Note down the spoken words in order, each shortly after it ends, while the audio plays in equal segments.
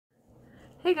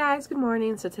Hey guys, good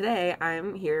morning. So today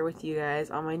I'm here with you guys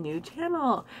on my new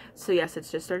channel. So yes, it's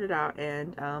just started out,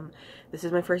 and this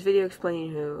is my first video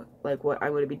explaining what I'm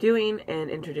going to be doing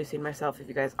and introducing myself. If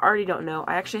you guys already don't know,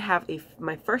 I actually have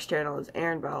my first channel is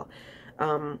Erin Bell.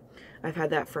 I've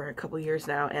had that for a couple years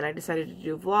now, and I decided to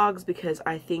do vlogs because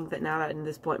I think that now that in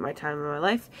this point in my time in my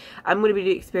life, I'm going to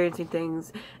be experiencing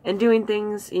things and doing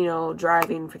things, you know,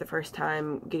 driving for the first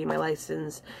time, getting my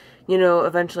license, you know,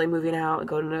 eventually moving out and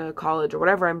going to college or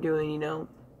whatever I'm doing, you know.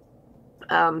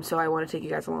 So I want to take you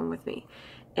guys along with me.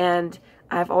 And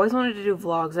I've always wanted to do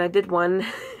vlogs, and I did one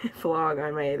vlog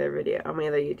on my other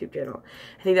YouTube channel.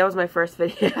 I think that was my first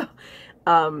video.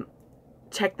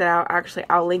 Check that out. Actually,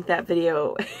 I'll link that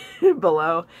video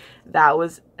below. That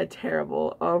was a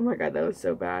terrible, oh my god, that was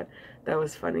so bad. That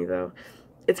was funny though.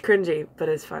 It's cringy, but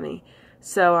it's funny.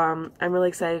 So I'm really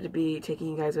excited to be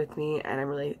taking you guys with me, and I'm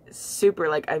really super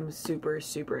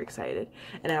excited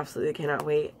and I absolutely cannot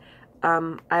wait.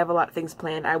 I have a lot of things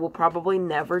planned. I will probably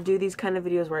never do these kind of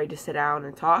videos where I just sit down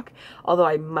and talk, although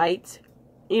I might,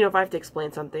 you know, if I have to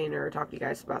explain something or talk to you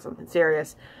guys about something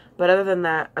serious. But other than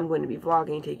that, I'm going to be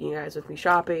vlogging, taking you guys with me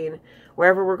shopping.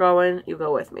 Wherever we're going, you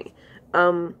go with me.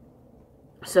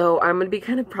 So I'm going to be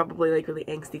kind of probably like really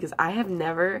angsty because I have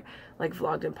never like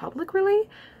vlogged in public really.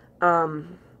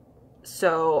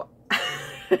 So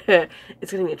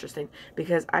it's going to be interesting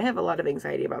because I have a lot of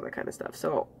anxiety about that kind of stuff.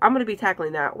 So I'm going to be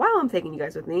tackling that while I'm taking you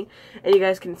guys with me, and you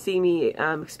guys can see me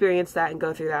experience that and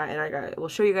go through that, and I will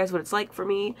show you guys what it's like for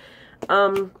me.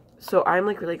 So I'm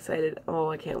like really excited.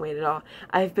 Oh, I can't wait at all.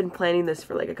 I've been planning this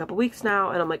for like a couple weeks now,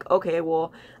 and I'm like, okay,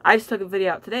 well, I just took a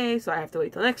video out today, so I have to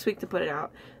wait till next week to put it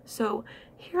out. So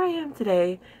here I am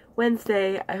today,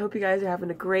 Wednesday. I hope you guys are having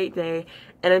a great day,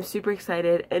 and I'm super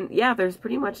excited. And yeah, there's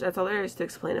pretty much, that's all there is to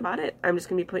explain about it. I'm just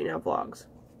gonna be putting out vlogs.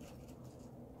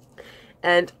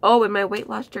 And oh, in my weight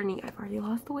loss journey, I've already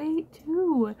lost weight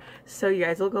too. So you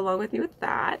guys will go along with me with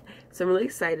that. So I'm really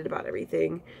excited about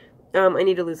everything. I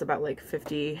need to lose about like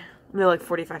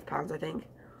 45 pounds, I think.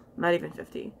 Not even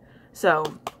 50. So,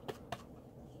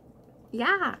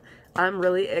 yeah, I'm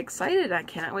really excited. I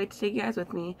cannot wait to take you guys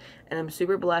with me, and I'm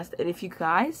super blessed. And if you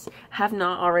guys have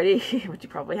not already, which you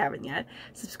probably haven't yet,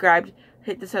 subscribed,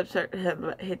 hit the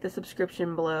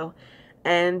subscription below,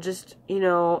 and just, you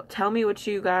know, tell me what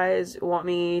you guys want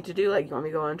me to do. Like, you want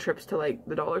me to go on trips to like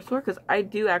the dollar store? Because I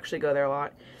do actually go there a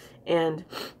lot, and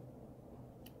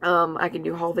I can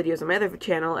do haul videos on my other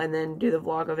channel and then do the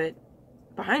vlog of it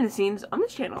behind the scenes on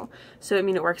this channel. So, I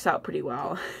mean, it works out pretty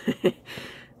well.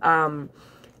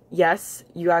 Yes,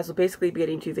 you guys will basically be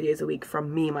getting 2 videos a week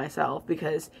from me, myself,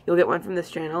 because you'll get one from this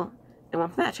channel and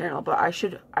one from that channel. But I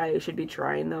should be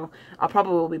trying, though. I'll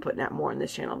probably be putting out more on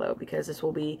this channel, though, because this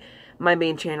will be my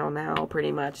main channel now,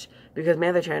 pretty much. Because my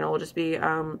other channel will just be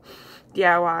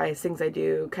DIYs, things I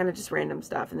do, kind of just random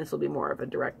stuff. And this will be more of a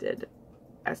directed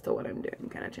as to what I'm doing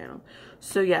kind of channel.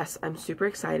 So yes, I'm super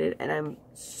excited, and I'm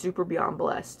super beyond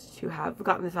blessed to have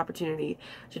gotten this opportunity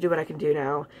to do what I can do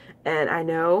now. And I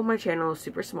know my channel is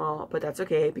super small, but that's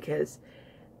okay because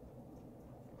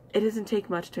it doesn't take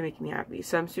much to make me happy.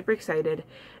 So I'm super excited,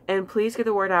 and please get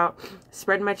the word out.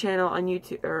 Spread my channel on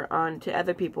YouTube or on to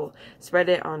other people. Spread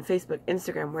it on Facebook,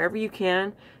 Instagram, wherever you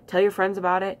can. Tell your friends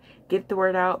about it. Get the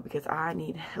word out because I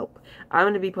need help. I'm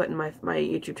going to be putting my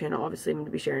YouTube channel, obviously I'm going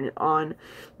to be sharing it on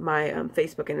my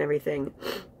Facebook and everything.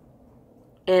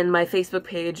 And my Facebook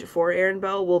page for Erin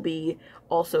Bell will be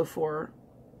also for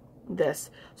this.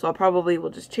 So I'll probably will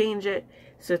just change it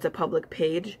so it's a public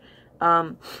page.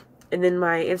 And then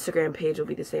my Instagram page will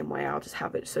be the same way. I'll just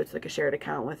have it so it's like a shared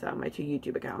account with my 2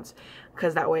 YouTube accounts.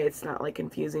 Because that way it's not like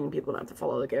confusing. People don't have to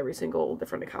follow like every single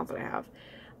different account that I have.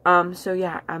 So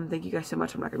yeah, thank you guys so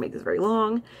much. I'm not going to make this very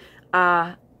long.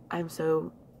 I'm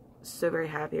so very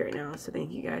happy right now. So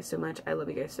thank you guys so much. I love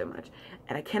you guys so much.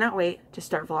 And I cannot wait to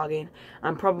start vlogging. Tonight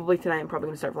I'm probably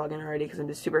going to start vlogging already because I'm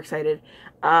just super excited.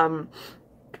 Oh,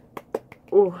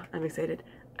 I'm excited.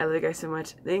 I love you guys so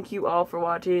much. Thank you all for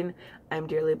watching. I'm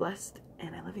dearly blessed,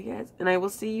 and I love you guys. And I will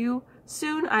see you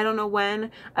soon. I don't know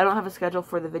when. I don't have a schedule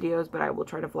for the videos, but I will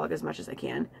try to vlog as much as I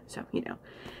can. So, you know.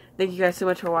 Thank you guys so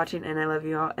much for watching, and I love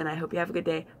you all, and I hope you have a good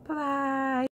day. Bye-bye.